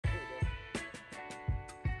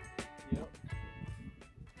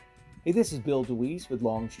Hey, this is Bill DeWeese with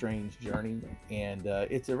Long Strange Journey, and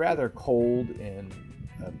it's a rather cold and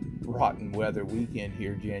rotten weather weekend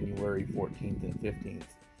here, January 14th and 15th.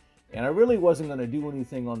 And I really wasn't going to do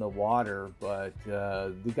anything on the water, but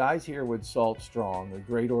the guys here with Salt Strong, a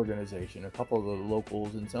great organization, a couple of the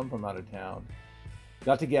locals and some from out of town,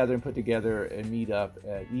 got together and put together a meetup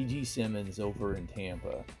at E.G. Simmons over in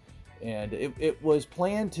Tampa. And it was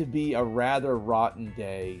planned to be a rather rotten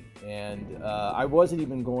day, and I wasn't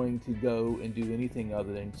even going to go and do anything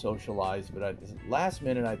other than socialize, but last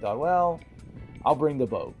minute I thought, well, I'll bring the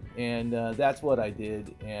boat, and that's what I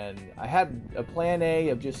did. And I had a plan A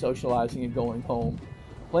of just socializing and going home.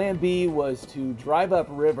 Plan B was to drive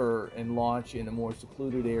upriver and launch in a more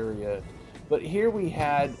secluded area, but here we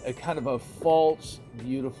had a kind of a false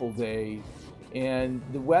beautiful day, and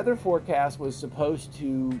the weather forecast was supposed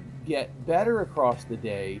to get better across the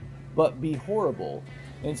day but be horrible.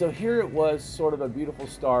 And so here it was, sort of a beautiful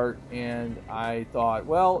start, and I thought,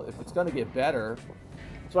 well, if it's going to get better.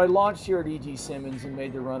 So I launched here at E.G. Simmons and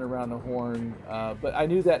made the run around the horn, but I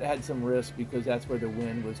knew that had some risk because that's where the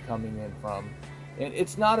wind was coming in from. And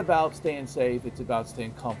it's not about staying safe, it's about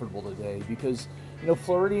staying comfortable today, because you know,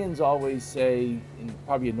 Floridians always say, and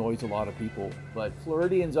probably annoys a lot of people, but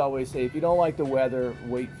Floridians always say, if you don't like the weather,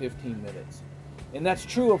 wait 15 minutes. And that's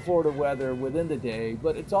true of Florida weather within the day,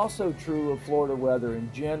 but it's also true of Florida weather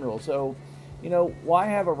in general. So, you know, why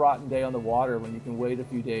have a rotten day on the water when you can wait a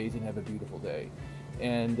few days and have a beautiful day?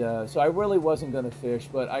 And so I really wasn't going to fish,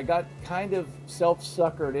 but I got kind of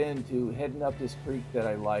self-suckered into heading up this creek that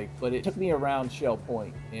I like. But it took me around Shell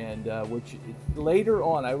Point, and which later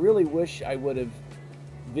on, I really wish I would have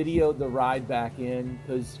videoed the ride back in,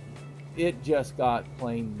 because it just got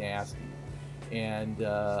plain nasty. And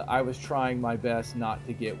I was trying my best not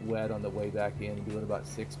to get wet on the way back in, doing about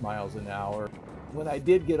 6 miles an hour. When I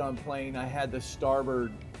did get on plane, I had the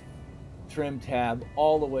starboard trim tab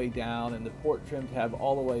all the way down and the port trim tab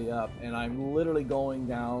all the way up, and I'm literally going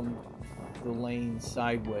down the lane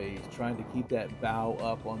sideways, trying to keep that bow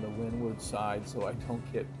up on the windward side so I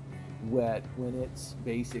don't get wet when it's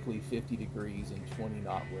basically 50 degrees and 20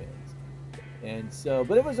 knot winds. And so,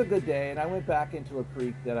 but it was a good day, and I went back into a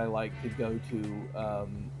creek that I like to go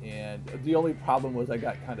to, and the only problem was I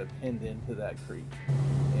got kind of pinned into that creek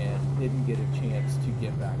and didn't get a chance to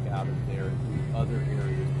get back out of there and do other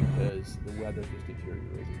areas because the weather just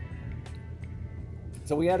deteriorated.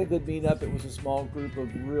 So we had a good meetup. It was a small group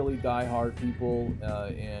of really die-hard people,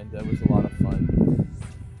 and it was a lot of fun.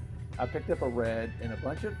 I picked up a red and a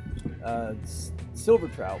bunch of silver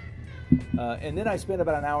trout. And then I spent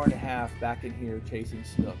about an hour and a half back in here chasing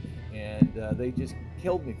snook, and they just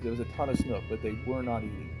killed me because there was a ton of snook, but they were not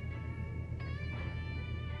eating.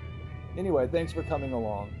 Anyway, thanks for coming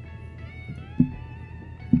along.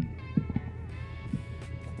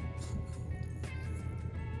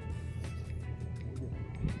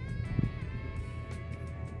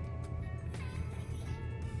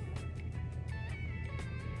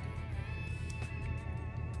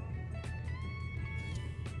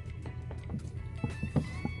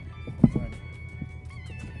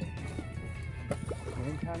 We're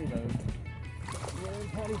in county mode. We're in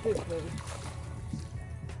county fish mode.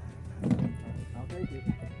 I'll take it.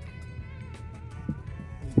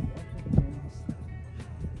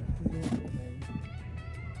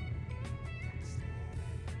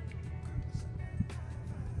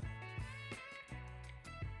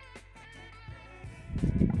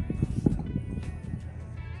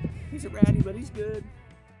 He's a ratty, but he's good.